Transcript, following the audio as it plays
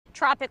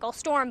Tropical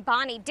storm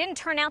Bonny didn't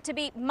turn out to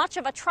be much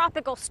of a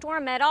tropical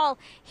storm at all.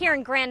 Here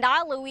in Grand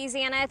Isle,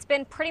 Louisiana, it's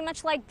been pretty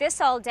much like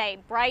this all day.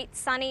 Bright,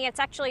 sunny. It's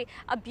actually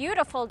a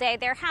beautiful day.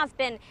 There have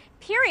been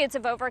periods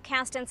of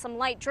overcast and some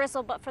light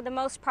drizzle, but for the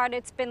most part,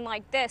 it's been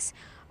like this.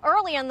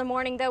 Early in the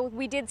morning, though,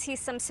 we did see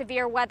some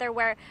severe weather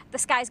where the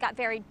skies got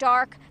very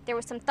dark. There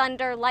was some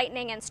thunder,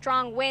 lightning, and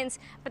strong winds,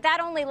 but that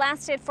only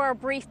lasted for a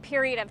brief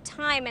period of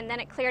time, and then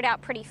it cleared out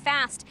pretty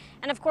fast.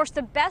 And of course,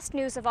 the best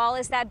news of all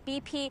is that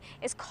BP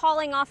is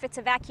calling off its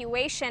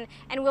evacuation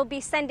and will be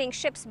sending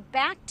ships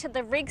back to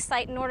the rig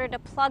site in order to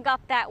plug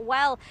up that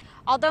well.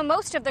 Although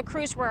most of the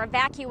crews were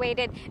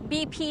evacuated,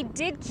 BP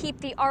did keep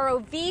the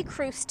ROV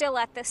crew still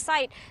at the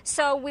site,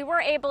 so we were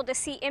able to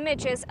see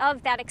images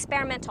of that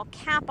experimental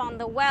cap on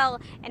the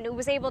well, and it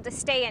was able to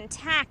stay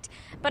intact.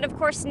 But of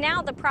course,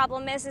 now the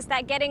problem is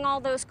that getting all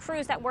those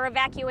crews that were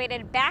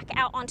evacuated back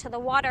out onto the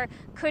water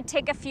could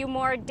take a few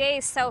more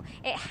days, so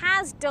it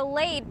has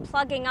delayed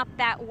plugging up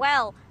that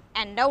well.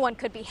 And no one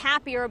could be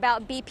happier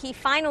about BP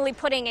finally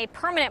putting a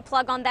permanent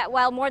plug on that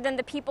well more than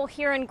the people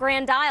here in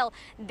Grand Isle.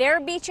 Their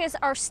beaches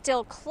are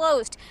still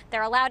closed.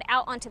 They're allowed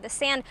out onto the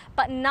sand,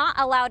 but not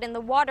allowed in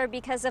the water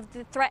because of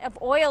the threat of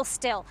oil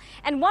spill.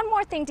 And one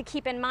more thing to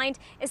keep in mind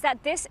is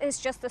that this is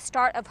just the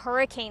start of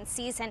hurricane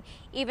season.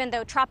 Even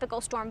though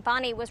Tropical Storm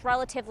Bonny was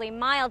relatively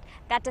mild,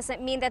 that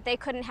doesn't mean that they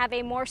couldn't have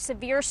a more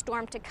severe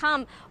storm to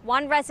come.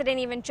 One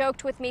resident even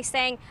joked with me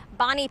saying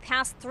Bonny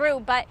passed through,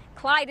 but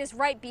Clyde is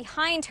right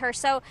behind her,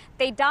 so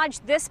they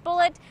dodged this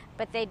bullet,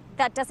 but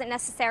that doesn't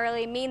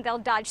necessarily mean they'll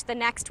dodge the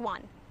next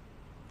one.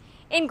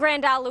 In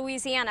Grand Isle,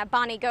 Louisiana,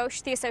 Bonny,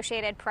 Ghosh, The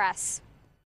Associated Press.